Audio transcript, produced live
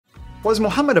Was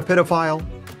Muhammad a pedophile?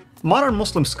 Modern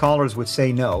Muslim scholars would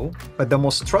say no, but the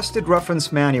most trusted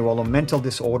reference manual on mental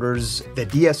disorders, the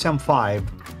DSM-5,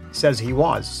 says he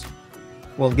was.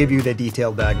 We'll give you the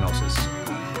detailed diagnosis.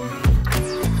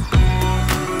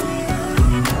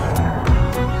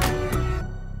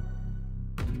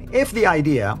 If the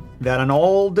idea that an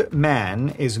old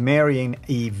man is marrying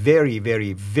a very,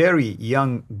 very, very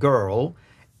young girl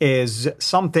is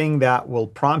something that will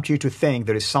prompt you to think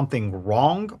there is something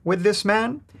wrong with this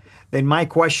man, then my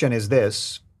question is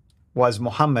this: was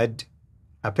Muhammad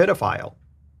a pedophile?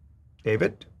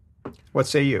 David, what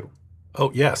say you?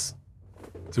 Oh, yes.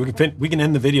 So we can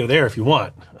end the video there if you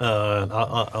want.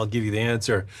 I'll give you the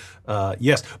answer.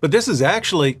 Yes, but this is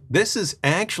actually,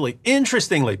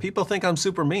 interestingly, people think I'm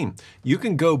super mean. You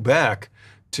can go back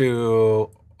to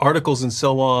articles and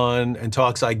so on and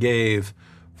talks I gave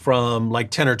from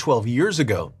like 10 or 12 years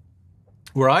ago,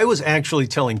 where I was actually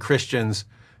telling Christians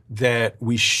that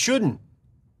we shouldn't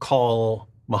call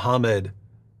Muhammad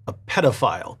a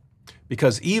pedophile,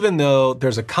 because even though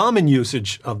there's a common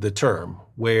usage of the term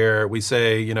where we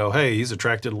say, you know, hey, he's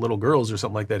attracted to little girls or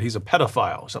something like that, he's a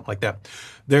pedophile, or something like that,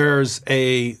 there's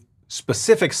a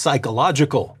specific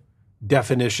psychological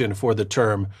definition for the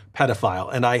term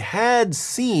pedophile. And I had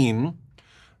seen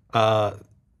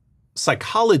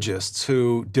psychologists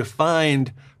who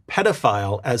defined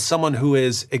pedophile as someone who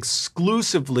is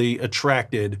exclusively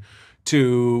attracted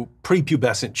to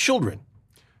prepubescent children.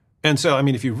 And so, I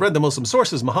mean, if you've read the Muslim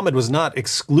sources, Muhammad was not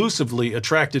exclusively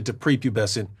attracted to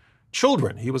prepubescent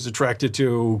children. He was attracted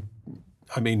to,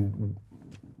 I mean,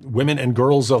 women and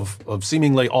girls of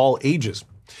seemingly all ages.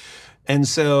 And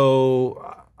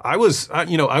so I was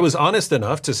honest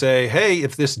enough to say, hey,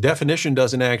 if this definition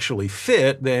doesn't actually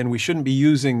fit, then we shouldn't be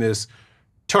using this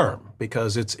term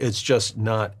because it's just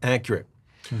not accurate.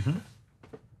 Mm-hmm.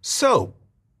 So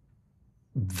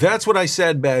that's what I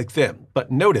said back then. But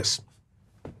notice,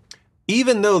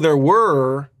 even though there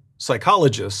were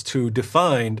psychologists who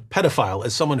defined pedophile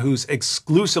as someone who's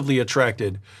exclusively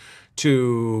attracted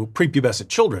to prepubescent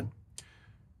children,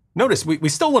 notice we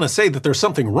still want to say that there's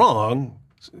something wrong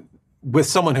with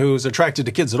someone who's attracted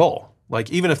to kids at all.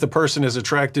 Like, even if the person is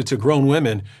attracted to grown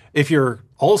women, if you're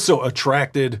also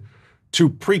attracted to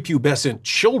prepubescent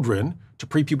children, to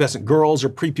prepubescent girls or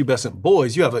prepubescent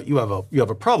boys, you have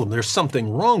a problem. There's something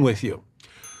wrong with you.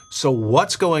 So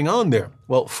what's going on there?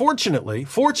 Well,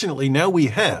 fortunately, now we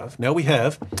have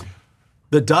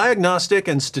the Diagnostic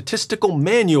and Statistical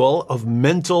Manual of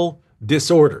Mental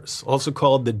Disorders, also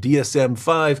called the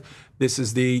DSM-5. This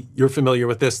is you're familiar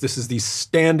with this. This is the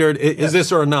standard, is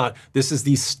this or not? This is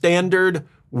the standard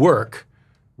work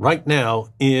right now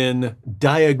in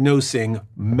diagnosing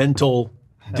mental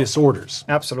disorders.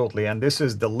 Absolutely, and this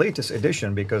is the latest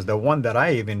edition, because the one that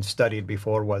I even studied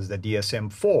before was the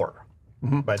DSM-4.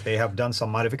 Mm-hmm. But they have done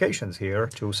some modifications here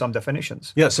to some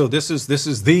definitions. Yeah, so this is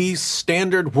the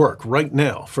standard work right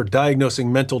now for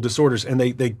diagnosing mental disorders, and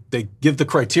they give the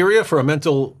criteria for a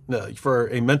mental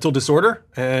disorder,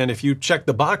 and if you check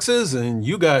the boxes, and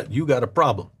you got a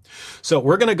problem. So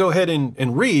we're going to go ahead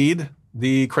and read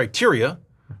the criteria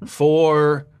mm-hmm.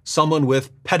 for someone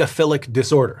with pedophilic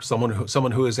disorder, someone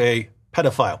who is a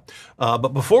pedophile. But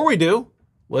before we do,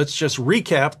 let's just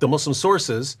recap the Muslim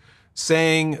sources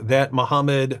saying that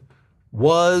Muhammad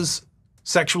was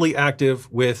sexually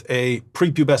active with a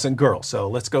prepubescent girl. So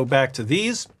let's go back to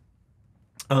these.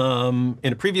 In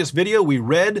a previous video, we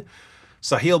read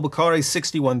Sahih al-Bukhari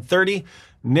 6130,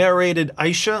 narrated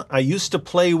Aisha, I used to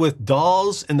play with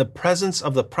dolls in the presence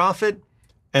of the Prophet,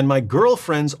 and my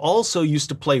girlfriends also used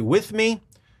to play with me.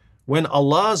 When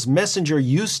Allah's messenger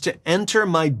used to enter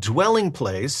my dwelling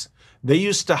place, they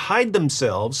used to hide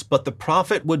themselves, but the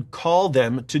Prophet would call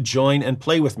them to join and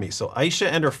play with me. So Aisha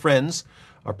and her friends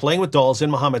are playing with dolls in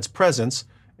Muhammad's presence.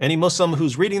 Any Muslim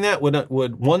who's reading that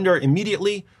would wonder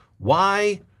immediately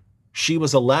why she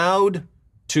was allowed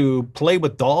to play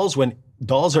with dolls when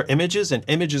dolls are images and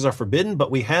images are forbidden.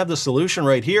 But we have the solution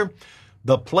right here.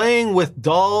 The playing with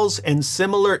dolls and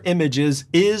similar images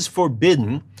is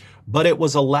forbidden, but it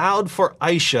was allowed for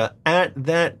Aisha at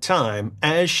that time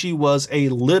as she was a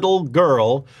little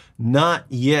girl, not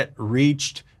yet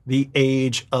reached the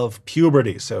age of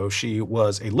puberty. So she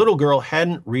was a little girl,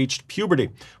 hadn't reached puberty.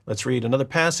 Let's read another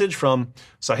passage from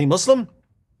Sahih Muslim.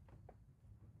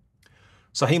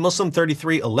 Sahih Muslim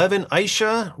 33:11,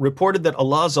 Aisha reported that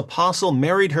Allah's apostle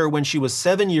married her when she was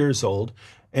 7 years old,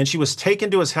 and she was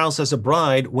taken to his house as a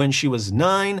bride when she was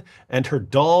 9, and her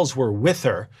dolls were with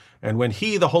her. And when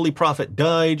he, the Holy Prophet,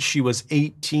 died, she was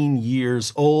 18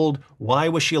 years old. Why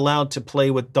was she allowed to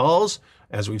play with dolls?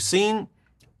 As we've seen,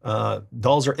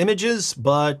 dolls are images,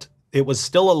 but it was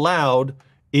still allowed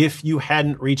if you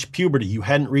hadn't reached puberty. You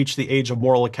hadn't reached the age of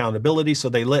moral accountability, so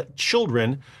they let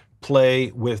children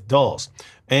play with dolls.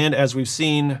 And as we've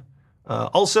seen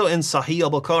also in Sahih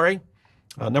al-Bukhari,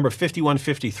 number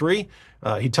 5153,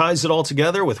 he ties it all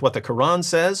together with what the Quran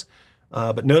says.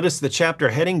 But notice the chapter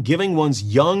heading, giving one's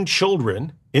young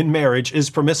children in marriage is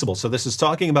permissible. So this is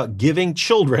talking about giving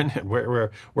children, and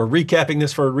we're recapping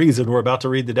this for a reason. We're about to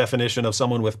read the definition of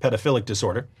someone with pedophilic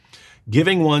disorder.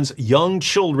 Giving one's young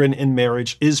children in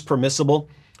marriage is permissible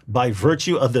by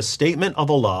virtue of the statement of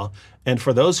Allah. And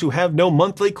for those who have no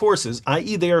monthly courses,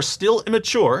 i.e. they are still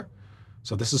immature,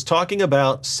 so this is talking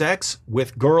about sex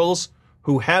with girls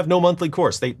who have no monthly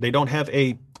course. They don't have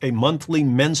a monthly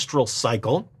menstrual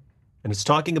cycle. And it's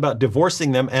talking about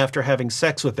divorcing them after having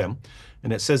sex with them.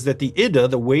 And it says that the iddah,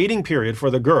 the waiting period for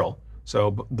the girl,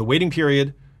 so the waiting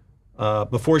period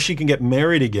before she can get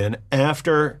married again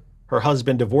after her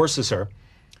husband divorces her,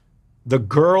 the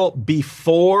girl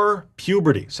before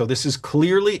puberty. So this is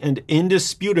clearly and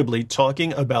indisputably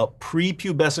talking about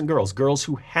prepubescent girls, girls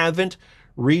who haven't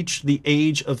reached the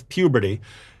age of puberty.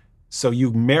 So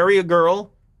you marry a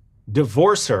girl,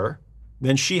 divorce her,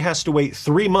 then she has to wait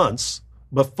 3 months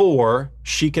before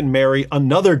she can marry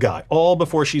another guy, all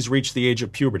before she's reached the age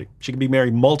of puberty. She can be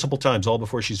married multiple times, all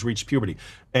before she's reached puberty.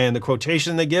 And the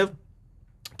quotation they give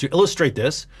to illustrate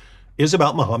this is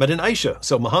about Muhammad and Aisha.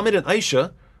 So Muhammad and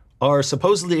Aisha are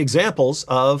supposedly examples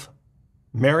of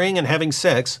marrying and having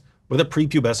sex with a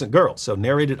prepubescent girl. So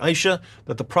narrated Aisha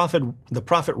that the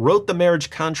Prophet wrote the marriage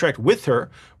contract with her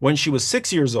when she was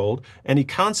 6 years old, and he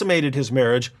consummated his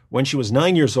marriage when she was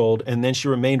 9 years old, and then she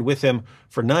remained with him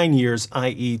for 9 years,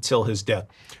 i.e. till his death.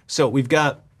 So we've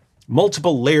got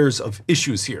multiple layers of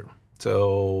issues here.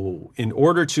 So in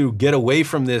order to get away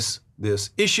from this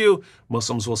issue,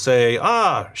 Muslims will say,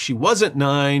 she wasn't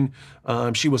 9,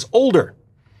 she was older.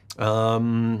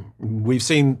 We've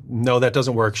seen, no, that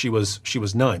doesn't work. She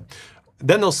was 9.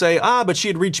 Then they'll say, but she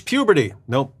had reached puberty.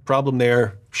 No problem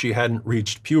there. She hadn't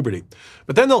reached puberty.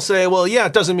 But then they'll say, well, yeah,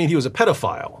 it doesn't mean he was a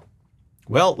pedophile.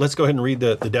 Well, let's go ahead and read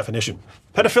the definition.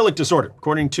 Pedophilic disorder,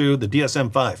 according to the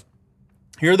DSM-5.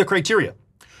 Here are the criteria.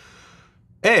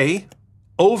 A,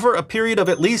 over a period of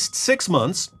at least 6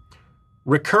 months,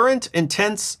 recurrent,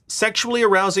 intense, sexually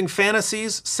arousing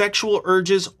fantasies, sexual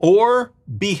urges, or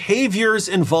behaviors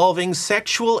involving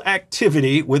sexual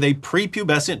activity with a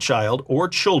prepubescent child or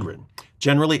children,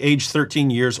 generally age 13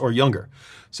 years or younger.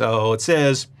 So it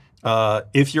says,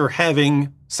 if you're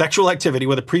having sexual activity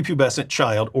with a prepubescent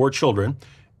child or children,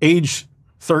 age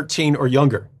 13 or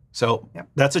younger. So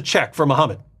that's a check for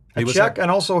Muhammad. A check, and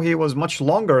also he was much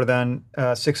longer than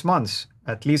 6 months.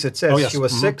 At least it says she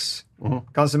was 6,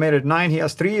 consummated 9. He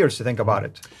has 3 years to think about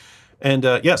it. And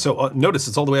so notice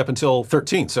it's all the way up until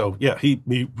 13. So yeah, he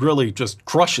really just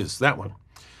crushes that one.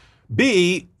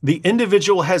 B, the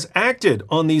individual has acted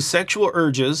on these sexual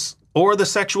urges, or the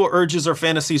sexual urges or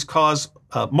fantasies cause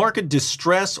marked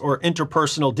distress or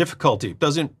interpersonal difficulty.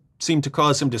 Doesn't seem to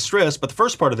cause him distress, but the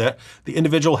first part of that, the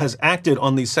individual has acted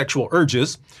on these sexual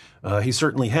urges. He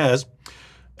certainly has.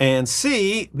 And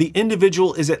C, the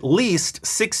individual is at least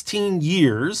 16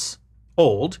 years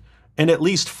old and at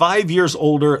least 5 years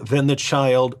older than the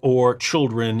child or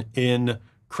children in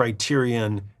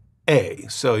criterion A.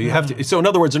 So you have to, so in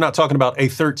other words, they're not talking about a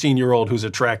 13-year-old who's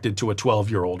attracted to a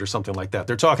 12-year-old or something like that.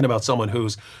 They're talking about someone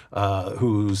who's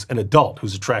an adult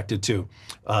who's attracted to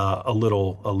a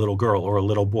little girl or a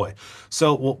little boy.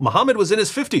 So Muhammad was in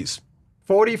his 50s.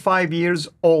 45 years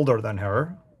older than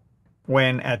her,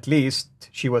 when at least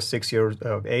she was 6 years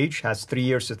of age, has 3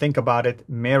 years to think about it,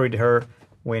 married her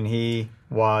when he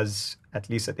was at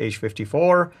least at age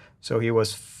 54. So he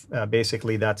was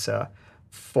basically, that's a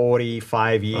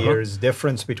 45 years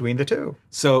difference between the two.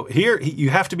 So here you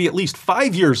have to be at least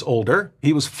 5 years older.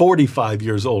 He was 45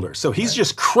 years older. So he's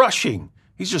just crushing.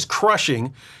 He's just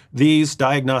crushing these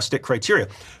diagnostic criteria.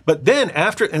 But then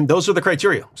after, and those are the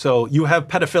criteria. So you have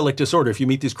pedophilic disorder if you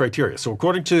meet these criteria. So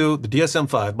according to the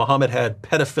DSM-5, Muhammad had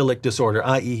pedophilic disorder,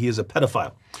 i.e. he is a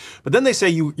pedophile. But then they say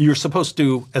you're supposed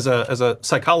to, as a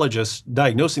psychologist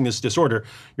diagnosing this disorder,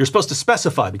 you're supposed to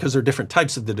specify, because there are different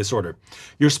types of the disorder.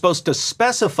 You're supposed to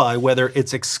specify whether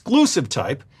it's exclusive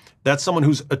type, that's someone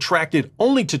who's attracted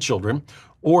only to children,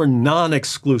 or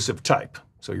non-exclusive type.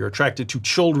 So you're attracted to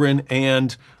children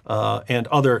and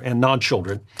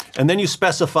non-children. And then you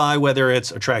specify whether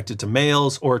it's attracted to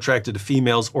males or attracted to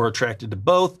females or attracted to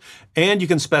both. And you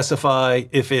can specify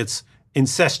if it's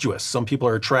incestuous. Some people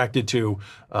are attracted to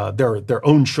their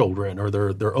own children or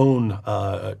their own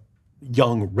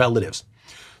young relatives.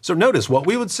 So notice what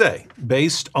we would say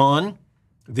based on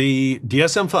the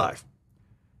DSM-5.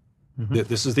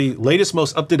 This is the latest,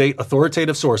 most up-to-date,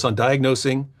 authoritative source on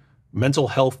diagnosing mental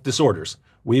health disorders.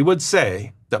 We would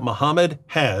say that Muhammad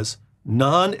has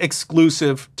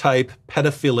non-exclusive type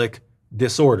pedophilic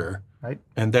disorder, Right.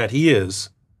 and that he is,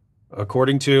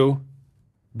 according to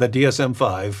the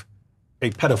DSM-5, a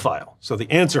pedophile. So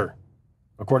the answer,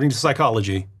 according to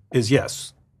psychology, is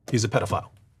yes, he's a pedophile.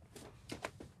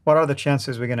 What are the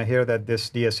chances we're going to hear that this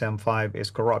DSM-5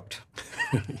 is corrupt?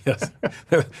 Yes,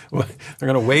 they're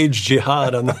going to wage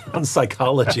jihad on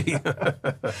psychology.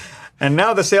 And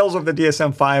now the sales of the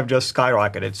DSM-5 just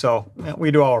skyrocketed, so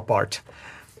we do our part.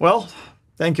 Well,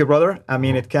 thank you, brother. I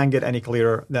mean, it can't get any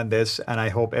clearer than this, and I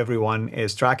hope everyone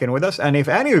is tracking with us. And if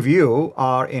any of you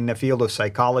are in the field of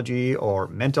psychology or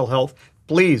mental health,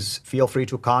 please feel free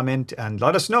to comment and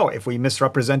let us know if we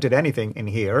misrepresented anything in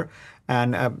here.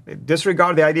 And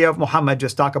disregard the idea of Muhammad,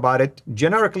 just talk about it.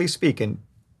 Generically speaking,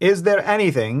 is there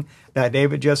anything that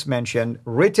David just mentioned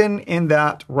written in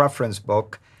that reference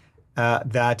book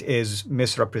that is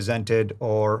misrepresented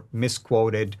or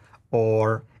misquoted,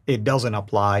 or it doesn't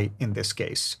apply in this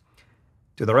case?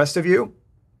 To the rest of you,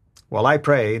 well, I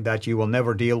pray that you will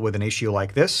never deal with an issue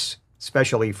like this,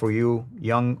 especially for you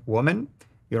young women.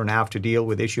 You don't have to deal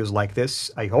with issues like this,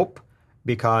 I hope,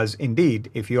 because indeed,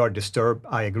 if you are disturbed,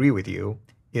 I agree with you.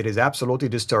 It is absolutely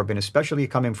disturbing, especially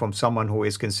coming from someone who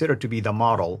is considered to be the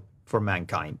model for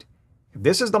mankind. If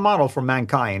this is the model for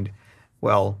mankind,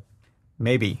 well,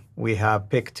 maybe we have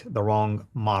picked the wrong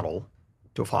model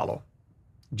to follow.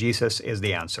 Jesus is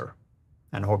the answer,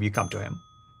 and I hope you come to him.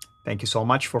 Thank you so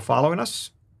much for following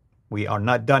us. We are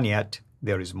not done yet.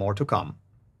 There is more to come.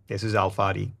 This is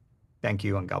Al-Fadi. Thank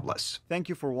you and God bless. Thank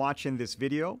you for watching this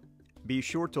video. Be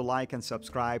sure to like and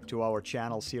subscribe to our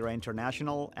channel CIRA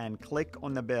International and click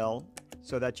on the bell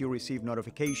so that you receive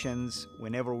notifications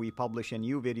whenever we publish a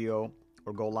new video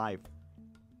or go live.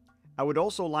 I would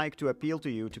also like to appeal to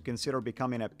you to consider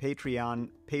becoming a Patreon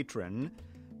patron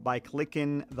by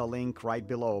clicking the link right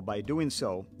below. By doing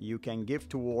so, you can give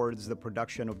towards the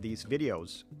production of these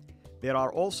videos. There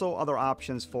are also other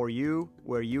options for you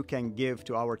where you can give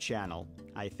to our channel.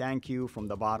 I thank you from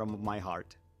the bottom of my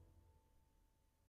heart.